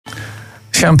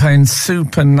Champagne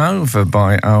Supernova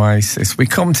by Oasis. We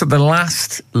come to the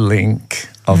last link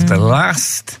of the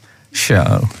last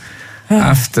show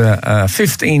after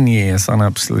 15 years on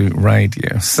Absolute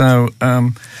Radio. So,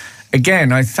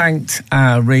 again, I thanked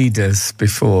our readers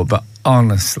before, but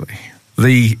honestly,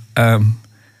 the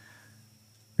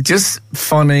just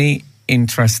funny,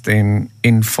 interesting,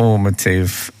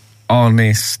 informative,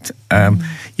 honest.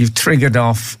 You've triggered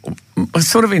off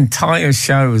sort of entire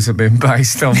shows have been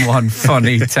based on one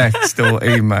funny text or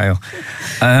email.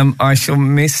 I shall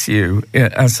miss you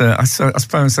I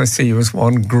suppose I see you as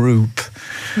one group.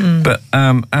 But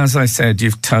as I said,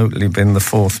 you've totally been the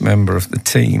fourth member of the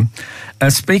team.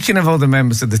 Speaking of other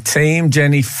members of the team,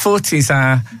 Jenny Foote is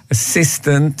our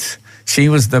assistant. She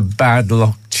was the bad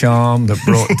luck charm that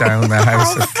brought down the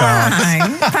house of cards.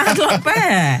 Bad luck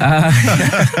bear.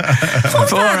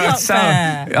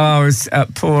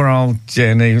 Poor old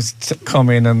Jenny was come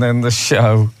in and then the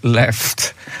show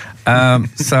left.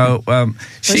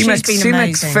 She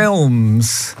makes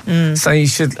films. So you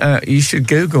should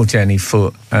Google Jenny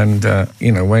Foote, and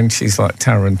when she's like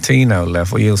Tarantino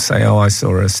level, you'll say, "Oh, I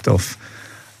saw her stuff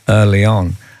early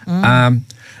on."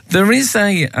 There is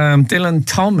a Dylan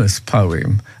Thomas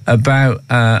poem about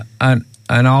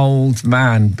an old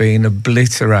man being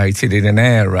obliterated in an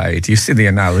air raid. You see the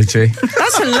analogy?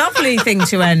 That's a lovely thing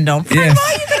to end on. Yes. Why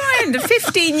are you going to end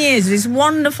 15 years of this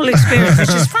wonderful experience, which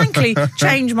has frankly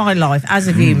changed my life, as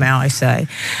of you, may I say.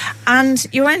 And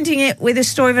you're ending it with a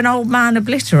story of an old man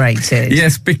obliterated.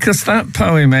 Yes, because that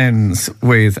poem ends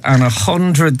with, "and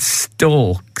 100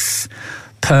 storks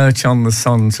perch on the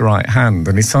sun's right hand,"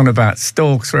 and it's on about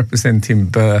storks representing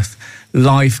birth.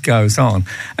 Life goes on,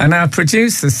 and our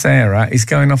producer Sarah is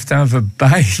going off to have a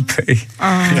baby,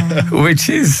 which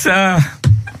is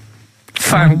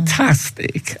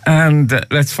fantastic. And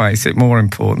let's face it, more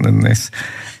important than this.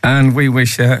 And we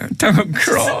wish her, don't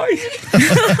cry.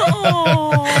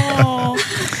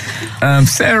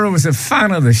 Sarah was a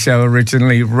fan of the show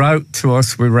originally, wrote to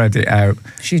us, we read it out,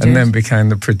 and then became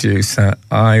the producer.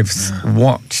 I've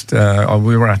watched,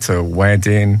 we were at a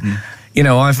wedding.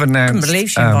 I've announced... I can't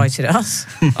believe she invited us.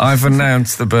 I've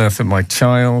announced the birth of my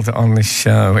child on this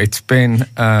show. It's been,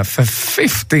 for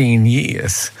 15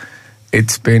 years,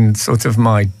 it's been sort of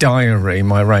my diary,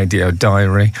 my radio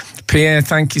diary. Pierre,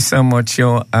 thank you so much.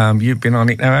 You've been on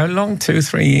it now, how long?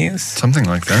 2-3 years? Something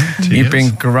like that. 2 years. You've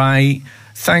been great.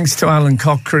 Thanks to Alan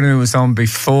Cochrane, who was on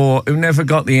before, who never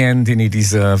got the ending he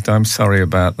deserved. I'm sorry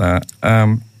about that.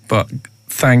 But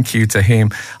thank you to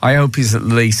him. I hope he's at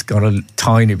least got a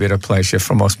tiny bit of pleasure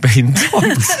from us being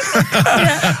dogs.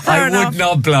 I would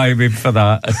not blame him for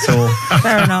that at all.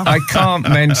 Fair enough. I can't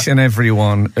mention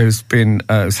everyone who's been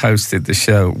who's hosted the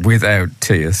show without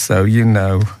tears. So you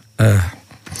know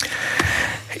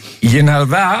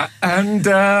that, and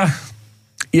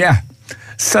yeah.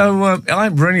 So I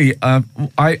really,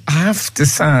 I have to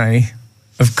say,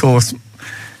 of course,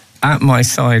 at my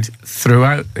side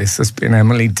throughout this has been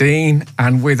Emily Dean,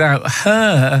 and without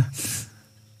her,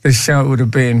 the show would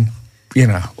have been,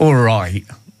 all right.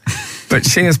 But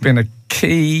she has been a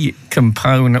key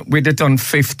component. We'd have done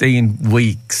 15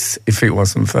 weeks if it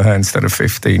wasn't for her instead of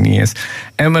 15 years.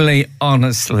 Emily,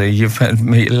 honestly, you've had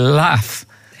me laugh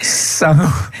so...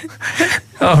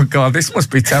 Oh, God, this must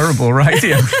be terrible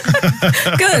radio.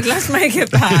 Good, let's make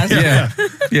it pass.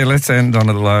 Yeah, let's end on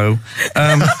a low.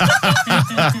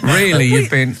 Really, you've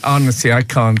been... Honestly, I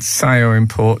can't say how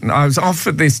important... I was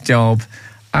offered this job.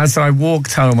 As I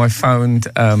walked home, I phoned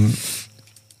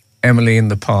Emily in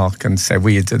the park and said,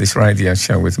 will you do this radio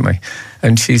show with me?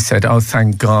 And she said, oh,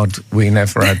 thank God we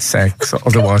never had sex.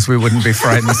 Otherwise, we wouldn't be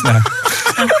friends now.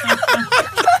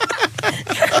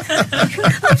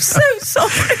 I'm so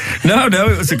sorry. No,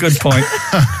 it was a good point.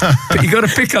 But you got to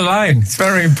pick a line. It's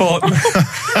very important.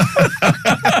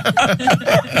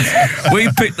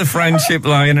 We picked the friendship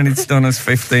line, and it's done us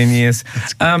 15 years.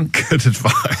 Good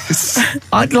advice.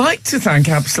 I'd like to thank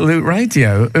Absolute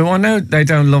Radio, who I know they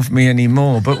don't love me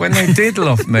anymore, but when they did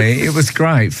love me, it was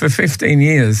great. For 15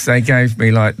 years, they gave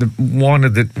me like one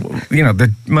of the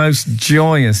most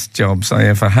joyous jobs I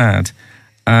ever had,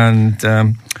 and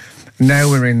now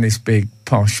we're in this big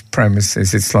posh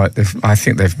premises. It's like I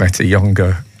think they've met a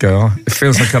younger girl. It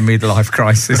feels like a midlife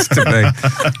crisis to me.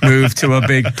 Move to a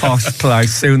big posh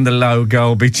place. Soon the logo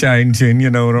will be changing.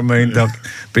 You know what I mean? There'll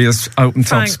be an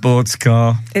open-top sports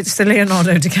car. It's the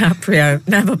Leonardo DiCaprio.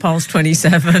 Never past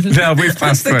 27. No, we've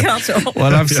passed the cut-off.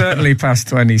 Well, I've certainly passed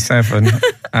 27,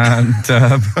 and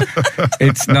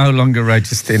it's no longer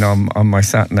registering on my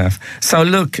sat-nav. So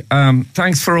look,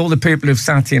 thanks for all the people who've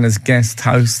sat in as guest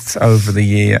hosts over the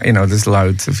year. There's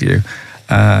loads of you.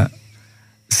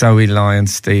 Zoe Lyon,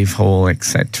 Steve Hall,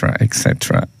 etc.,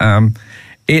 etc.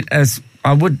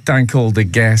 I would thank all the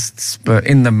guests, but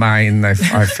in the main, I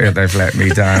feel they've let me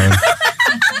down.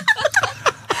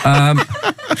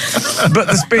 But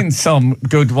there's been some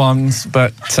good ones,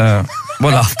 but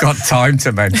I've got time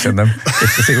to mention them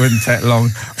because it wouldn't take long,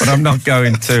 but I'm not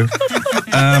going to.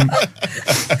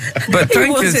 But It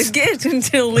was a git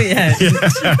until the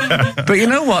end. But you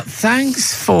know what?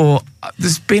 Thanks for.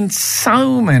 There's been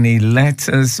so many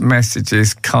letters,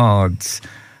 messages, cards.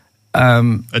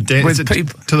 With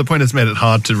people to the point it's made it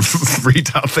hard to read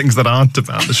out things that aren't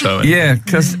about the show. Yeah,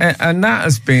 and that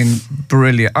has been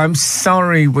brilliant. I'm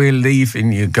sorry we're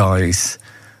leaving you guys.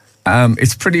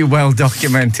 It's pretty well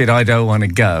documented. I don't want to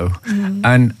go,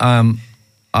 and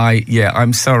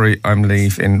I'm sorry I'm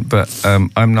leaving, but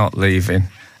I'm not leaving,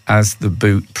 as the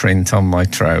boot print on my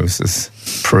trousers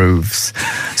proves.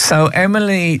 So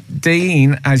Emily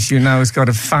Dean, as you know, has got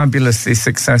a fabulously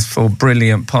successful,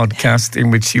 brilliant podcast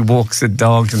in which she walks a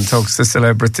dog and talks to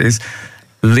celebrities.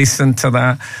 Listen to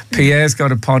that. Pierre's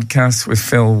got a podcast with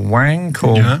Phil Wang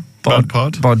called Bod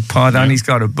Pod, and he's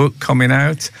got a book coming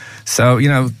out. So,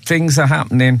 things are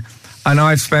happening. And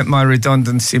I've spent my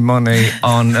redundancy money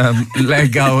on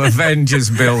Lego Avengers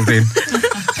building.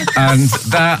 And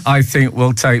that, I think,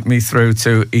 will take me through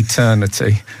to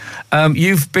eternity.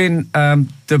 You've been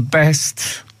the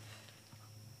best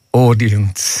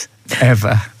audience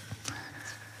ever.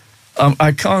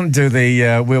 I can't do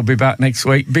the we'll be back next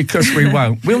week because we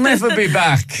won't. We'll never be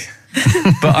back.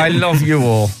 But I love you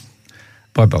all.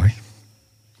 Bye-bye.